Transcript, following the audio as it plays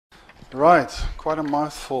Right, quite a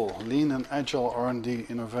mouthful. Lean and agile R&D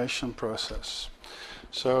innovation process.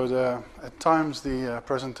 So at times the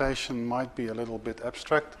presentation might be a little bit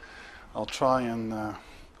abstract. I'll try and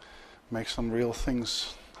make some real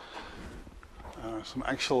things, some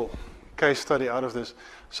actual case study out of this.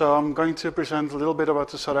 So I'm going to present a little bit about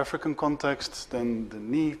the South African context, then the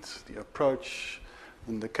need, the approach,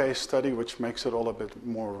 and the case study, which makes it all a bit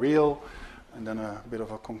more real, and then a bit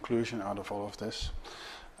of a conclusion out of all of this.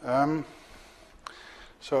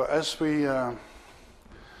 So as we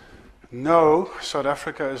know, South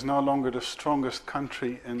Africa is no longer the strongest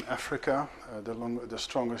country in Africa, the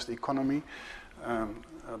strongest economy.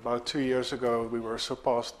 About 2 years ago, we were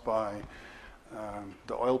surpassed by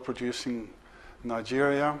the oil-producing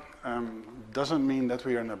Nigeria. Doesn't mean that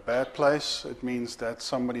we are in a bad place. It means that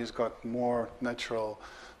somebody's got more natural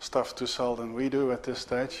stuff to sell than we do at this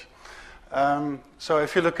stage. So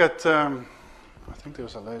if you look at, I think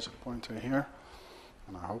there's a laser pointer here,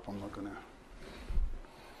 and I hope I'm not going to.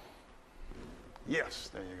 Yes,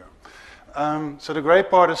 there you go. So the gray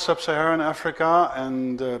part is sub-Saharan Africa,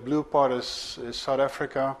 and the blue part is South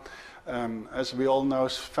Africa. As we all know,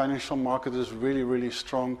 financial market is really, really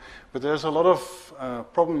strong, but there's a lot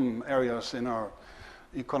of problem areas in our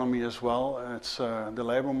economy as well. It's the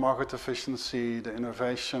labor market efficiency, the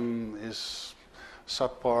innovation is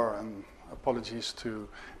subpar, and apologies to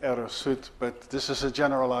Error Sud, but this is a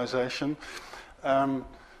generalization. Then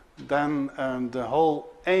the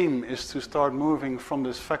whole aim is to start moving from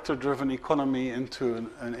this factor-driven economy into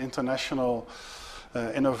an international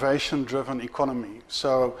innovation-driven economy.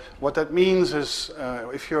 So what that means is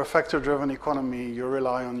if you're a factor-driven economy, you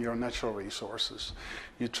rely on your natural resources.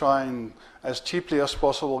 You try and, as cheaply as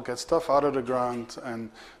possible, get stuff out of the ground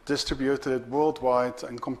and distribute it worldwide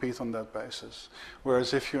and compete on that basis.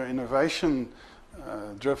 Whereas if you're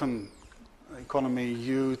innovation-driven economy,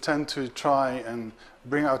 you tend to try and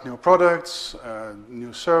bring out new products,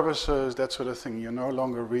 new services, that sort of thing. You're no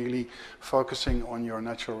longer really focusing on your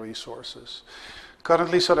natural resources.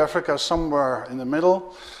 Currently, South Africa is somewhere in the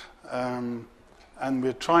middle, and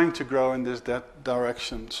we're trying to grow in that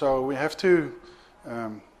direction. So we have to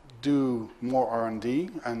do more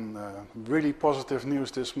R&D, and really positive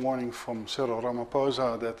news this morning from Cyril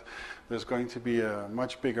Ramaphosa that there's going to be a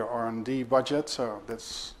much bigger R&D budget, so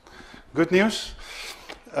that's good news,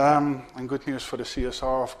 and good news for the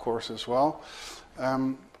CSIR, of course, as well.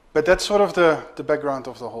 But that's sort of the background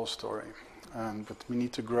of the whole story, but we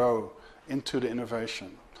need to grow into the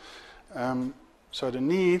innovation. So the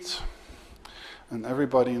need, and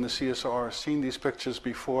everybody in the CSIR has seen these pictures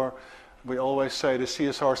before. We always say the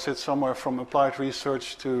CSIR sits somewhere from applied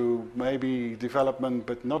research to maybe development,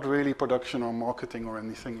 but not really production or marketing or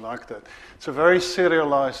anything like that. It's a very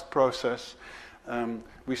serialized process.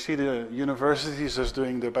 We see the universities as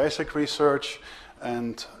doing the basic research,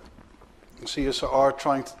 and CSIR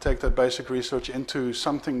trying to take that basic research into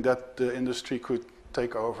something that the industry could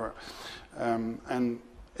take over. And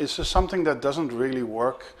it's just something that doesn't really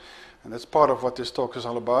work, and that's part of what this talk is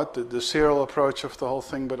all about, the serial approach of the whole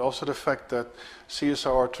thing, but also the fact that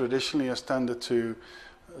CSIR traditionally has tended to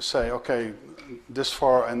say, okay, this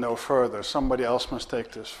far and no further. Somebody else must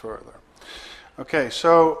take this further. Okay,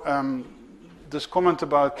 so this comment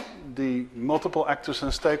about the multiple actors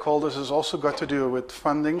and stakeholders has also got to do with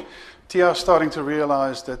funding. TIA is starting to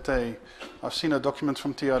realize that I've seen a document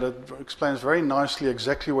from TIA that explains very nicely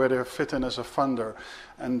exactly where they fit in as a funder,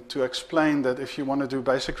 and to explain that if you want to do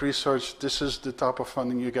basic research, this is the type of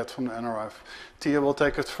funding you get from the NRF. TIA will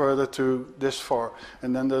take it further to this far,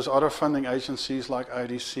 and then there's other funding agencies like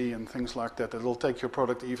IDC and things like that that will take your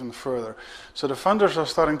product even further. So the funders are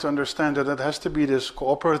starting to understand that it has to be this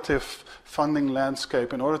cooperative funding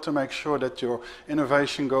landscape in order to make sure that your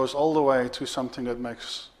innovation goes all the way to something that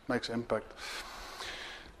makes impact.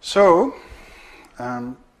 So,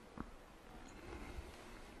 hello.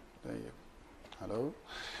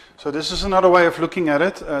 So this is another way of looking at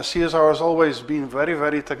it. CSIR has always been very,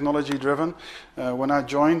 very technology driven. When I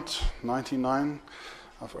joined, 99,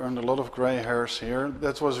 I've earned a lot of gray hairs here.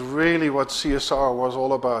 That was really what CSIR was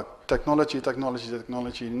all about. Technology, technology,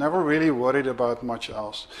 technology. Never really worried about much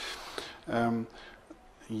else.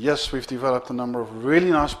 Yes, we've developed a number of really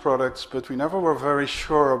nice products, but we never were very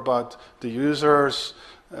sure about the users,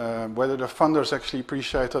 whether the funders actually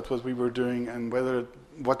appreciated what we were doing, and whether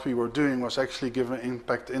what we were doing was actually giving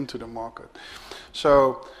impact into the market.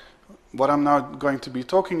 So what I'm now going to be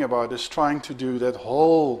talking about is trying to do that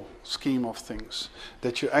whole scheme of things,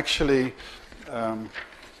 that you actually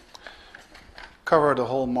cover the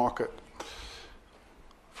whole market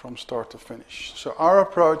from start to finish. So our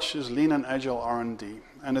approach is lean and agile R&D,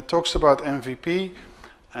 and it talks about MVP,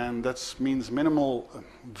 and that means minimal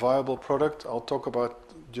viable product. I'll talk about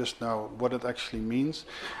just now what it actually means.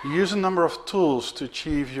 You use a number of tools to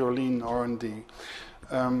achieve your lean R&D.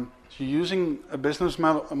 You're using a business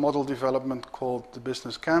model development called the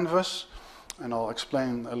business canvas, and I'll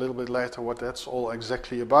explain a little bit later what that's all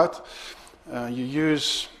exactly about. You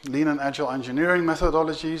use lean and agile engineering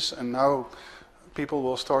methodologies, and now people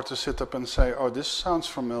will start to sit up and say, oh, this sounds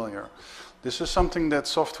familiar. This is something that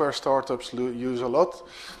software startups use a lot,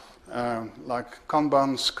 like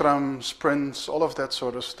Kanban, Scrum, sprints, all of that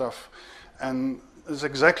sort of stuff. And it's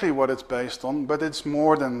exactly what it's based on, but it's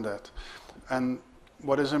more than that. And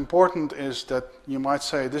what is important is that you might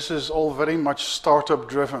say this is all very much startup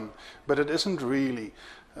driven, but it isn't really.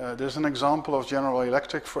 There's an example of General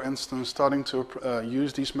Electric, for instance, starting to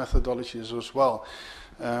use these methodologies as well.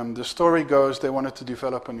 The story goes they wanted to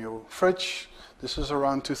develop a new fridge. This is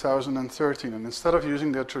around 2013, and instead of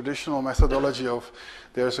using their traditional methodology of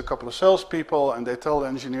there's a couple of salespeople and they tell the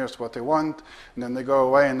engineers what they want, and then they go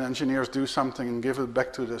away and the engineers do something and give it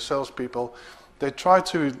back to the salespeople, they try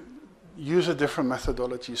to use a different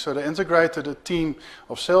methodology. So they integrated a team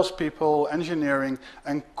of salespeople, engineering,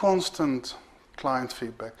 and constant client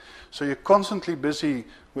feedback. So you're constantly busy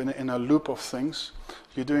in a loop of things.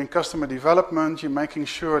 You're doing customer development, you're making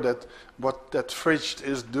sure that what that fridge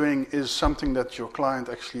is doing is something that your client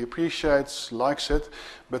actually appreciates, likes it.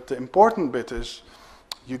 But the important bit is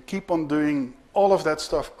you keep on doing all of that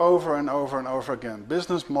stuff over and over and over again.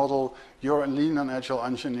 Business model, your lean and agile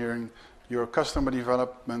engineering, your customer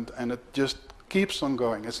development, and it just keeps on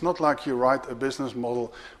going. It's not like you write a business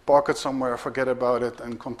model, park it somewhere, forget about it,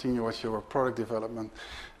 and continue with your product development,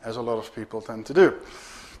 as a lot of people tend to do.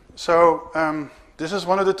 So this is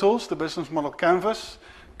one of the tools, the business model canvas.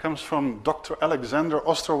 Comes from Dr. Alexander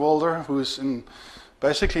Osterwalder, who's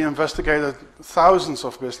basically investigated thousands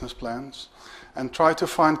of business plans and tried to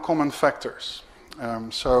find common factors.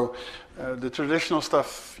 The traditional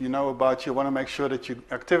stuff you know about, you want to make sure that your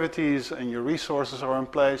activities and your resources are in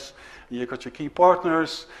place, and you've got your key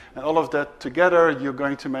partners, and all of that together, you're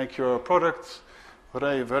going to make your product.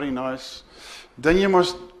 Hooray, very nice. Then you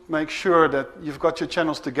must make sure that you've got your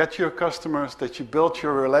channels to get to your customers, that you build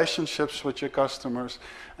your relationships with your customers,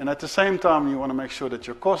 and at the same time you want to make sure that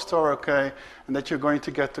your costs are okay and that you're going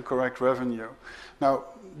to get the correct revenue. Now,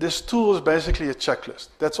 this tool is basically a checklist.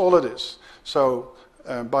 That's all it is. So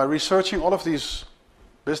by researching all of these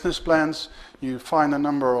business plans, you find a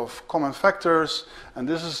number of common factors, and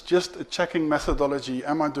this is just a checking methodology.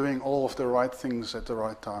 Am I doing all of the right things at the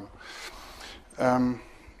right time?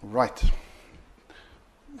 Right.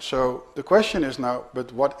 So the question is now,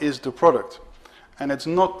 but what is the product? And it's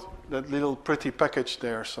not that little pretty package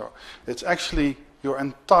there. So it's actually your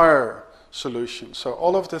entire solution. So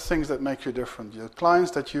all of the things that make you different, your clients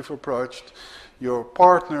that you've approached, your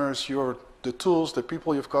partners, the tools, the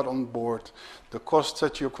people you've got on board, the costs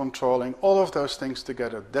that you're controlling, all of those things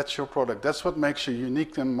together, that's your product. That's what makes you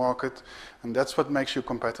unique in the market, and that's what makes you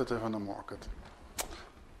competitive in the market.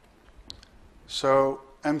 So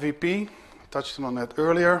MVP, touched on that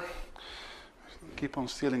earlier. Keep on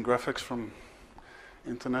stealing graphics from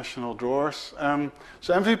international drawers.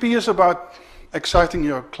 So MVP is about exciting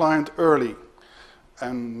your client early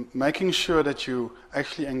and making sure that you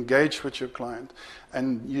actually engage with your client,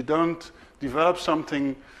 and you don't develop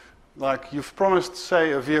something like you've promised,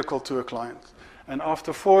 say, a vehicle to a client, and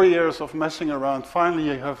after 4 years of messing around, finally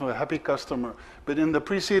you have a happy customer, but in the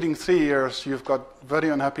preceding 3 years you've got very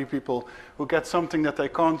unhappy people who get something that they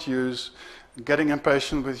can't use, getting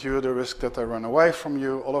impatient with you, the risk that they run away from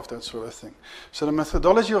you, all of that sort of thing. So the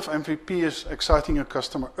methodology of MVP is exciting your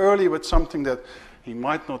customer early with something that he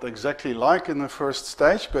might not exactly like in the first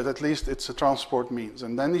stage, but at least it's a transport means.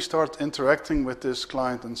 And then he starts interacting with this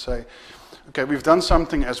client and say, okay, we've done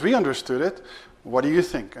something as we understood it, what do you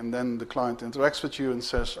think? And then the client interacts with you and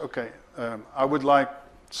says, okay, I would like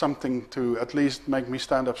something to at least make me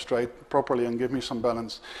stand up straight properly and give me some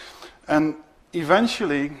balance. And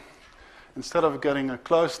eventually, instead of getting a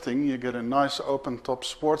closed thing, you get a nice open-top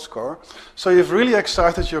sports car. So you've really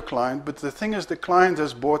excited your client, but the thing is the client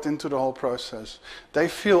has bought into the whole process. They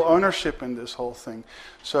feel ownership in this whole thing.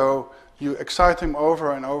 So you excite him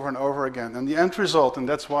over and over and over again. And the end result, and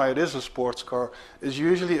that's why it is a sports car, is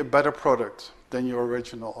usually a better product than your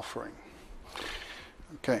original offering.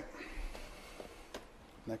 Okay.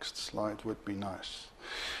 Next slide would be nice.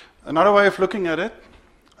 Another way of looking at it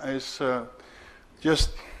is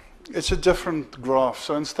it's a different graph.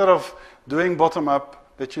 So instead of doing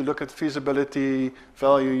bottom-up, that you look at feasibility,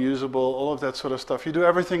 value, usable, all of that sort of stuff, you do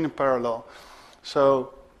everything in parallel.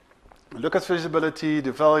 So look at feasibility,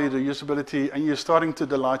 the value, the usability, and you're starting to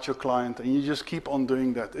delight your client, and you just keep on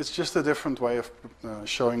doing that. It's just a different way of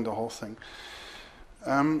showing the whole thing.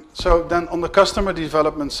 So then on the customer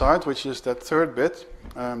development side, which is that third bit,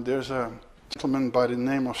 there's a gentleman by the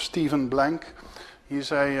name of Stephen Blank.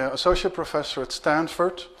 He's a associate professor at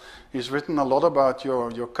Stanford. He's written a lot about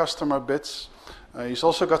your customer bits. He's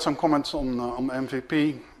also got some comments on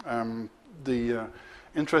MVP. The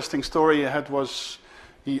interesting story he had was,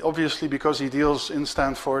 he obviously, because he deals in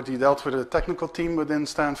Stanford, he dealt with a technical team within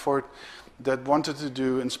Stanford that wanted to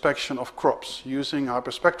do inspection of crops using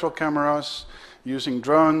hyperspectral cameras, using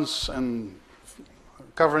drones and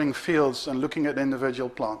covering fields and looking at individual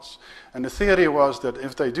plants. And the theory was that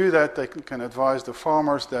if they do that, they can advise the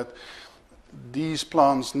farmers that these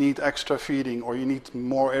plants need extra feeding, or you need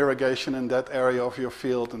more irrigation in that area of your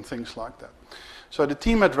field and things like that. So the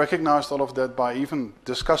team had recognized all of that by even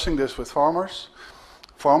discussing this with farmers.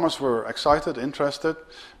 Farmers were excited, interested,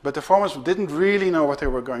 but the farmers didn't really know what they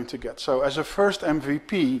were going to get. So as a first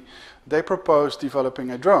MVP, they proposed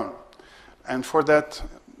developing a drone. And for that,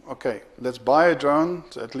 okay, let's buy a drone.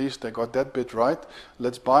 At least they got that bit right.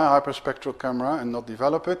 Let's buy a hyperspectral camera and not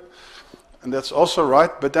develop it. And that's also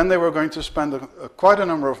right, but then they were going to spend quite a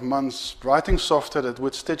number of months writing software that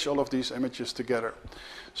would stitch all of these images together.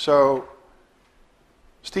 So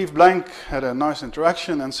Steve Blank had a nice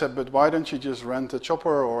interaction and said, but why don't you just rent a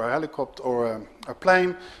chopper or a helicopter or a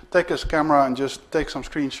plane, take his camera and just take some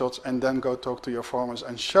screenshots and then go talk to your farmers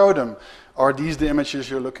and show them, are these the images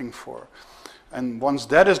you're looking for? And once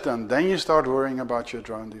that is done, then you start worrying about your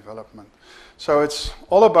drone development. So it's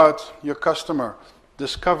all about your customer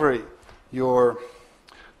discovery, your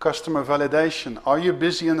customer validation. Are you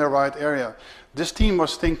busy in the right area? This team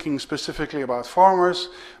was thinking specifically about farmers,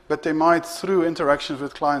 but they might, through interactions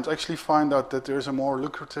with clients, actually find out that there's a more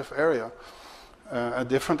lucrative area, a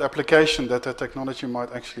different application that the technology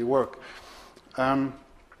might actually work.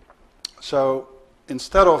 So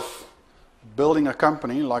instead of building a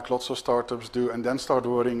company like lots of startups do and then start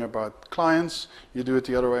worrying about clients, you do it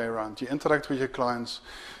the other way around. You interact with your clients,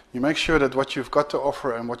 you make sure that what you've got to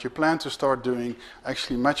offer and what you plan to start doing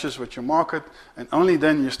actually matches with your market, and only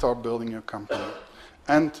then you start building your company.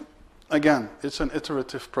 And again, it's an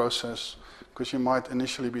iterative process because you might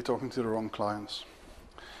initially be talking to the wrong clients.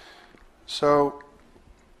 So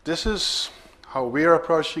this is how we're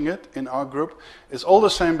approaching it in our group. It's all the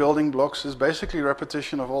same building blocks. It's basically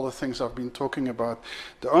repetition of all the things I've been talking about.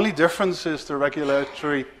 The only difference is the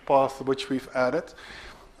regulatory path which we've added.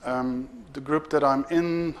 The group that I'm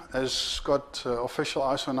in has got official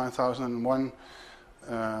ISO 9001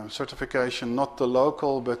 certification, not the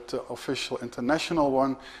local, but the official international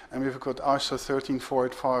one. And we've got ISO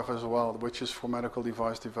 13485 as well, which is for medical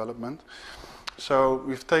device development. So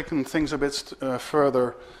we've taken things a bit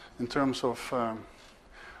further in terms of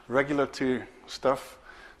regulatory stuff.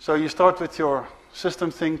 So you start with your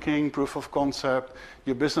system thinking, proof of concept,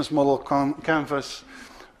 your business model canvas,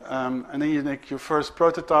 and then you make your first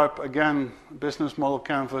prototype, again, business model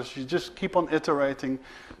canvas. You just keep on iterating,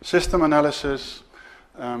 system analysis,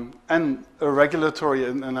 and a regulatory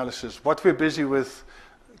analysis. What we're busy with,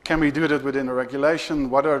 can we do that within a regulation?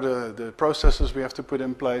 What are the processes we have to put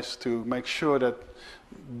in place to make sure that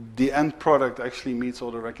the end product actually meets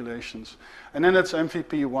all the regulations? And then it's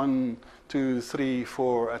MVP 1, 2, 3,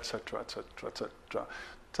 4, etc., etc., etc.,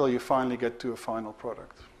 till you finally get to a final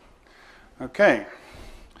product. Okay.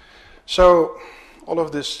 So all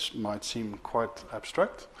of this might seem quite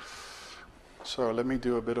abstract. So let me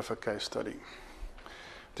do a bit of a case study.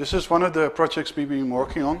 This is one of the projects we've been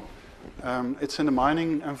working on. It's in the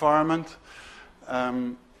mining environment.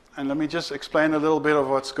 And let me just explain a little bit of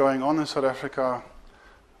what's going on in South Africa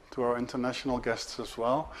to our international guests as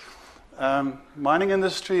well. Mining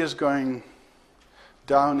industry is going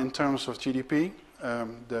down in terms of GDP,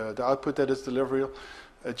 the output that is deliverable.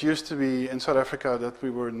 It used to be in South Africa that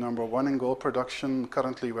we were #1 in gold production.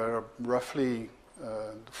 Currently we're roughly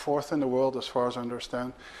 4th in the world as far as I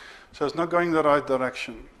understand. So it's not going in the right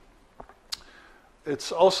direction.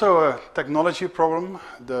 It's also a technology problem.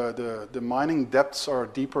 The mining depths are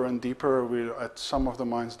deeper and deeper. We're at some of the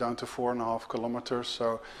mines down to 4.5 kilometers.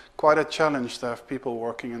 So quite a challenge to have people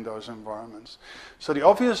working in those environments. So the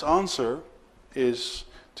obvious answer is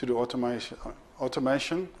to do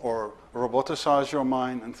automation or roboticize your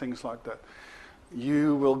mine and things like that.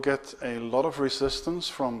 You will get a lot of resistance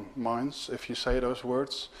from mines if you say those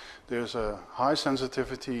words. There's a high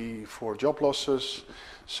sensitivity for job losses.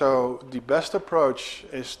 So the best approach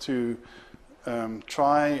is to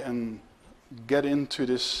try and get into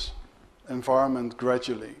this environment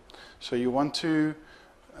gradually. So you want to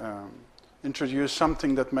introduce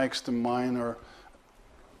something that makes the miner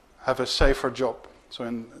have a safer job. So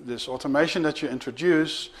in this automation that you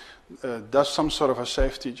introduce does some sort of a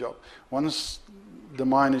safety job. Once the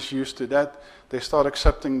mine is used to that, they start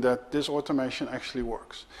accepting that this automation actually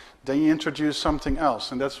works. Then you introduce something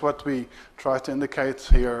else, and that's what we try to indicate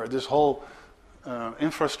here. This whole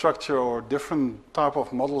infrastructure or different type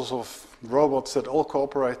of models of robots that all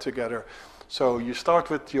cooperate together. So you start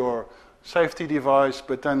with your safety device,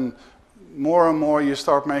 but then more and more you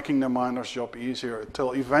start making the miner's job easier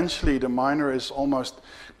until eventually the miner is almost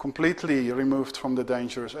completely removed from the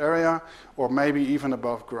dangerous area, or maybe even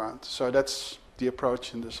above ground. So that's the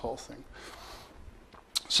approach in this whole thing.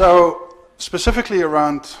 So specifically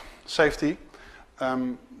around safety,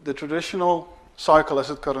 the traditional cycle as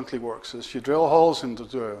it currently works is you drill holes into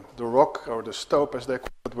the rock, or the stope as they call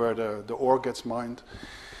it, where the ore gets mined.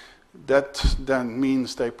 That then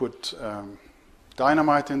means they put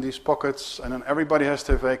dynamite in these pockets, and then everybody has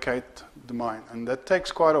to vacate the mine, and that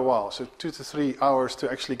takes quite a while, so 2 to 3 hours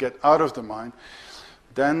to actually get out of the mine.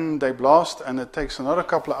 Then they blast, and it takes another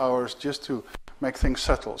couple of hours just to make things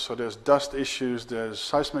settle. So there's dust issues, there's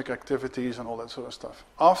seismic activities and all that sort of stuff.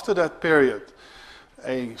 After that period,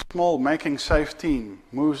 a small making safe team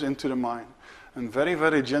moves into the mine and very,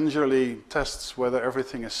 very gingerly tests whether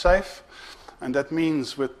everything is safe, and that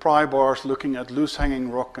means with pry bars looking at loose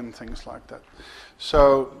hanging rock and things like that.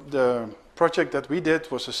 So the project that we did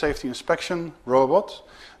was a safety inspection robot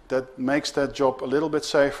that makes that job a little bit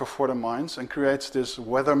safer for the mines and creates this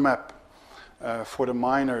weather map for the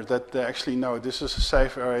miner that they actually know this is a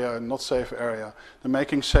safe area, not safe area. The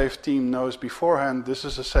making safe team knows beforehand this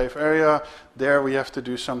is a safe area, there we have to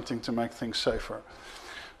do something to make things safer.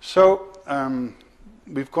 So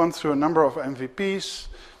we've gone through a number of MVPs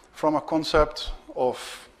from a concept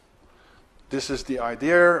of this is the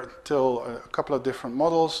idea till a couple of different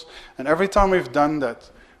models, and every time we've done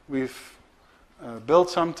that, we've built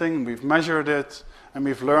something, we've measured it, and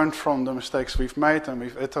we've learned from the mistakes we've made, and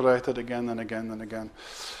we've iterated again and again and again.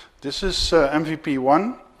 This is MVP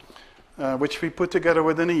 1, which we put together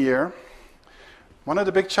within a year. One of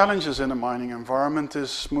the big challenges in a mining environment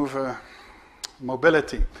is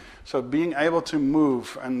mobility. So being able to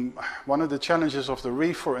move, and one of the challenges of the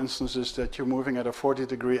reef, for instance, is that you're moving at a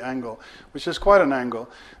 40-degree angle, which is quite an angle.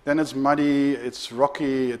 Then it's muddy, it's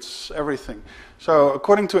rocky, it's everything. So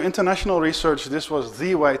according to international research, this was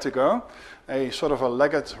the way to go. A sort of a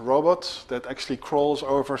legged robot that actually crawls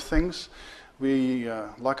over things. We,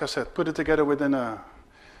 like I said, put it together within a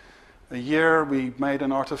year. We made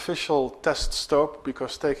an artificial test stope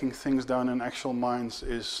because taking things down in actual mines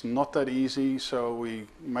is not that easy. So we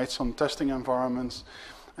made some testing environments.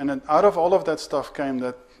 And then out of all of that stuff came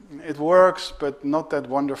that it works, but not that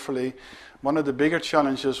wonderfully. One of the bigger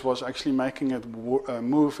challenges was actually making it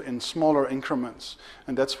move in smaller increments.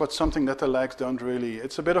 And that's something that the legs don't really,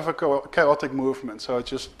 it's a bit of a chaotic movement, so it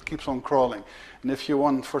just keeps on crawling. And if you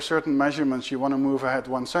want, for certain measurements, you want to move ahead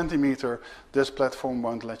 1 centimeter, this platform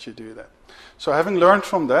won't let you do that. So having learned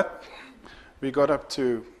from that, we got up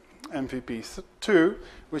to MVP 2,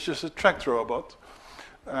 which is a tracked robot.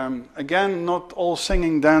 Again, not all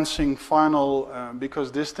singing, dancing, final,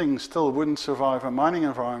 because this thing still wouldn't survive a mining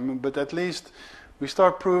environment, but at least we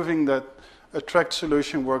start proving that a tracked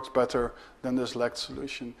solution works better than this legged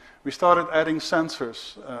solution. We started adding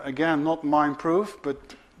sensors, again, not mine-proof, but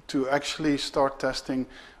to actually start testing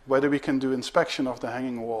whether we can do inspection of the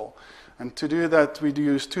hanging wall. And to do that, we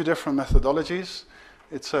use 2 different methodologies.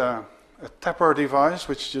 It's a tapper device,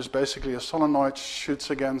 which is basically a solenoid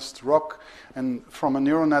shoots against rock, and from a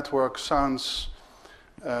neural network sounds,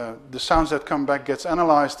 the sounds that come back gets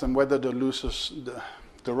analyzed, and whether the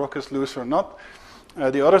rock is loose or not.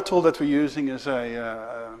 The other tool that we're using is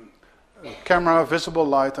a camera, visible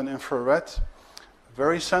light, and infrared.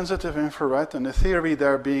 Very sensitive infrared, and the theory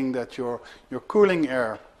there being that your cooling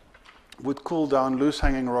air would cool down loose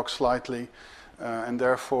hanging rock slightly, and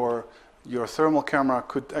therefore your thermal camera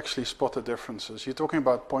could actually spot the differences. You're talking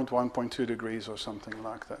about 0.1, 0.2 degrees or something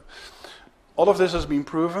like that. All of this has been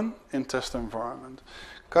proven in test environment.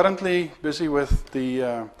 Currently busy with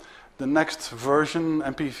the next version,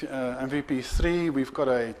 MVP 3. We've got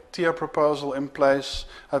a tier proposal in place,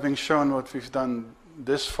 having shown what we've done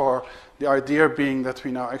this far. The idea being that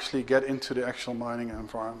we now actually get into the actual mining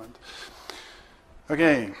environment.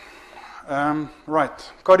 Okay,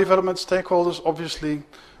 right. Co-development stakeholders, obviously,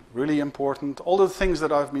 really important. All the things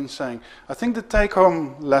that I've been saying. I think the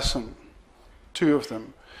take-home lesson, 2 of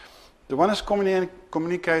them. The one is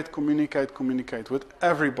communicate with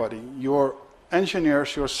everybody. Your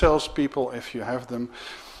engineers, your salespeople, if you have them,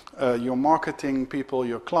 your marketing people,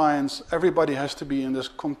 your clients, everybody has to be in this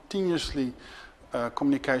continuously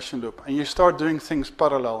communication loop. And you start doing things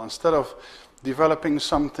parallel. Instead of developing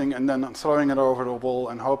something and then throwing it over the wall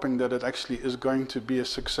and hoping that it actually is going to be a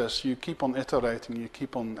success, you keep on iterating, you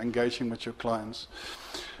keep on engaging with your clients.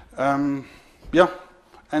 Yeah,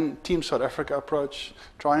 and Team South Africa approach.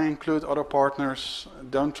 Try and include other partners.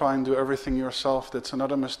 Don't try and do everything yourself. That's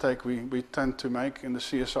another mistake we tend to make in the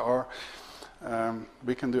CSIR.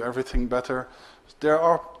 We can do everything better. There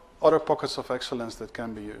are other pockets of excellence that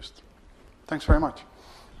can be used. Thanks very much.